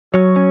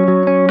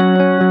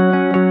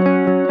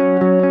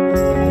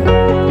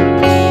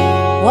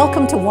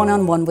Welcome to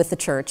One-on-One with the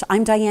Church.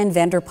 I'm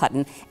Dianne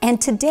Putten,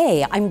 and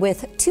today I'm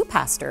with two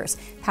pastors,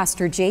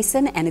 Pastor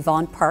Jason and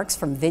Yvonne Parks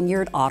from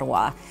Vineyard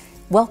Ottawa.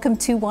 Welcome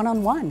to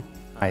One-on-One.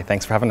 Hi,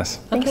 thanks for having us.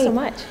 Thanks so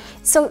much.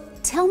 So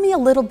tell me a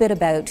little bit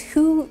about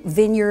who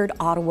Vineyard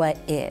Ottawa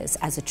is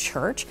as a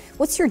church.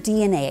 What's your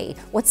DNA?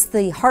 What's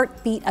the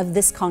heartbeat of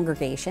this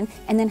congregation?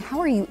 And then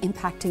how are you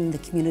impacting the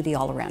community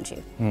all around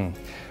you?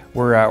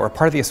 We're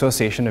part of the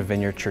Association of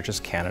Vineyard Churches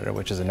Canada,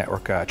 which is a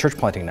network, church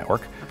planting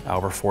network,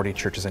 over 40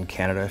 churches in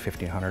Canada,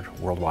 1,500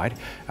 worldwide.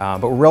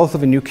 But we're a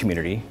relatively new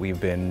community.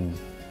 We've been,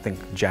 I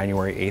think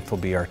January 8th will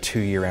be our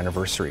 2-year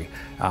anniversary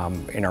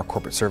in our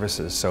corporate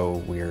services.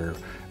 So we're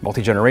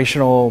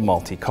multi-generational,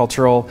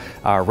 multicultural,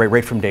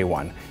 right from day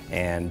one.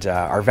 And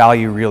our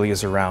value really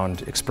is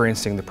around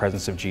experiencing the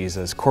presence of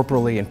Jesus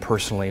corporally and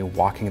personally,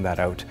 walking that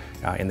out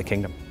in the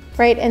kingdom.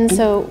 Right, and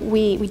so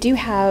we do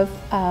have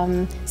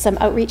some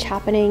outreach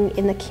happening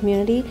in the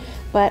community,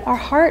 but our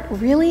heart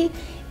really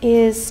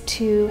is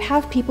to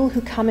have people who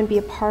come and be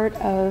a part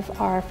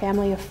of our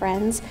family of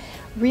friends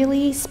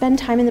really spend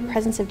time in the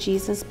presence of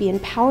Jesus, be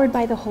empowered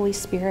by the Holy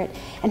Spirit,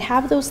 and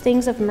have those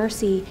things of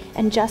mercy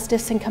and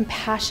justice and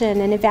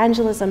compassion and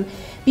evangelism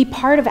be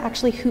part of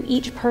actually who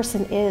each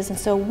person is. And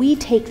so we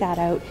take that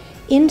out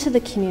into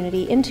the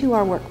community, into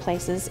our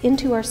workplaces,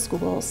 into our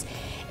schools,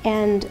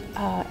 and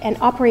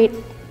operate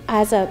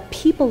as a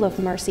people of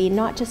mercy,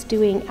 not just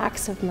doing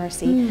acts of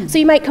mercy. So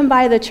you might come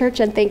by the church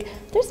and think,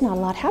 there's not a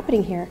lot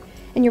happening here.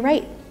 And you're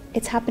right,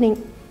 it's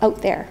happening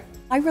out there.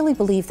 I really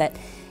believe that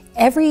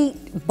every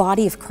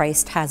body of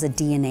Christ has a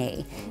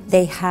DNA.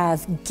 They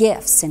have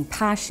gifts and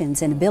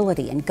passions and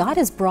ability, and God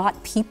has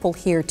brought people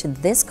here to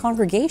this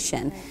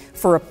congregation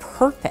for a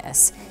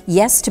purpose.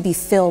 Yes, to be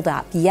filled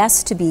up.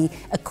 Yes, to be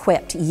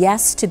equipped.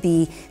 Yes, to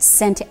be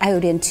sent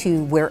out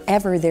into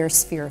wherever their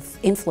sphere of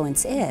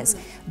influence is.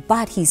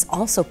 But He's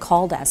also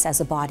called us as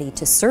a body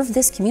to serve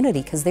this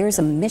community because there's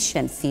a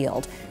mission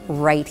field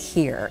right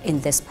here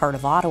in this part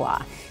of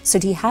Ottawa. So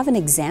do you have an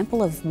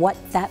example of what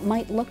that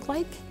might look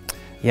like?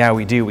 Yeah,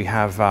 we do. We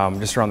have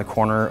just around the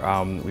corner,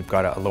 we've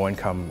got a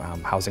low-income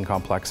housing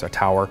complex, a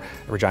tower,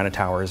 Regina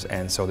Towers,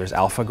 and so there's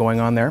Alpha going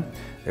on there.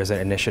 There's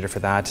an initiative for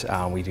that.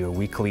 We do a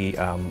weekly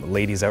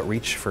ladies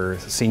outreach for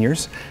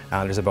seniors.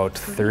 There's about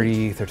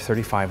 30 to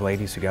 35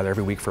 ladies who gather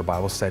every week for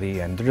Bible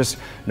study, and they're just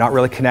not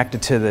really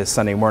connected to the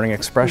Sunday morning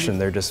expression.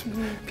 They're just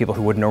people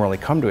who wouldn't normally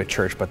come to a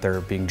church, but they're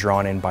being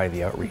drawn in by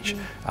the outreach.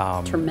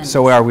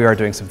 So we are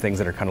doing some ththings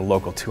that are kind of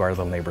local to our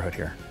little neighborhood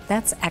here.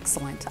 That's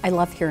excellent. I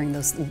love hearing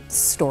those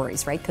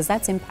stories, right? Because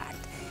that's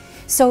impact.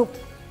 So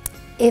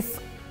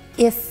if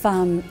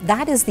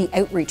that is the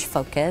outreach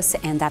focus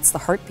and that's the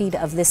heartbeat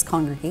of this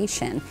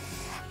congregation,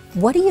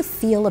 what do you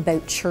feel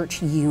about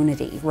church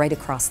unity right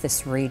across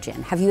this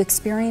region? Have you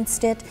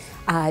experienced it?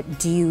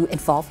 Do you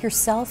involve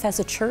yourself as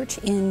a church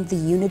in the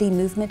unity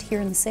movement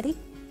here in the city?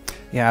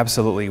 Yeah,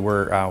 absolutely.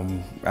 We're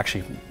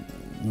actually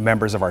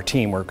members of our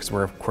team. We're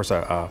of course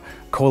a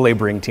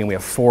co-laboring team. We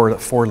have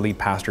four lead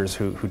pastors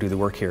who do the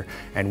work here,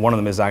 and one of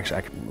them is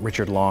actually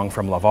Richard Long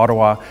from Love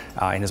Ottawa,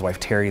 and his wife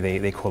Terry.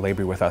 They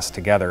co-labor with us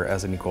together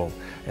as an equal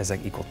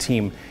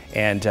team.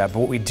 And but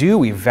what we do,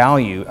 we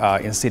value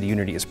in City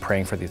Unity is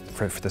praying for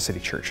the City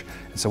Church.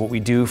 And so what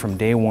we do from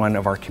day one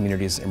of our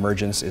community's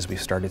emergence is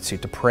we've started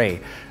to pray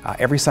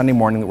every Sunday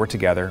morning that we're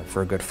together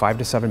for a good 5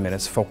 to 7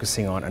 minutes,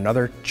 focusing on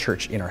another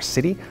church in our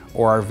city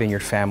or our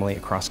Vineyard family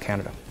across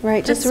Canada.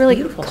 Right, just really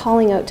beautiful.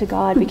 Calling out to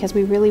God because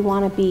we really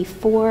want to be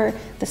for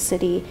the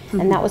city,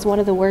 and that was one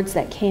of the words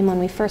that came when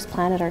we first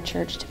planted our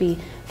church, to be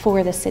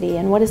for the city.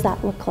 And what does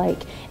that look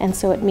like? And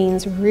so it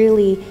means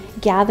really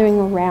gathering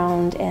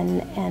around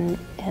and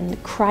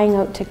crying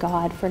out to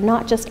God for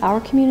not just our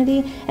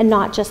community and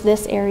not just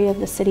this area of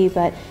the city,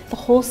 but the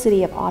whole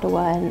city of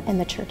Ottawa and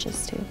the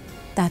churches too.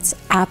 That's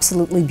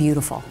absolutely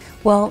beautiful.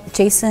 Well,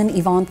 Jason,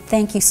 Yvonne,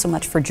 thank you so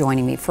much for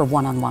joining me for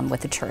One-on-One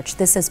with the Church.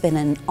 This has been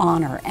an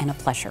honor and a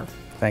pleasure.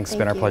 Thanks, it's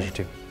been our pleasure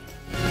too.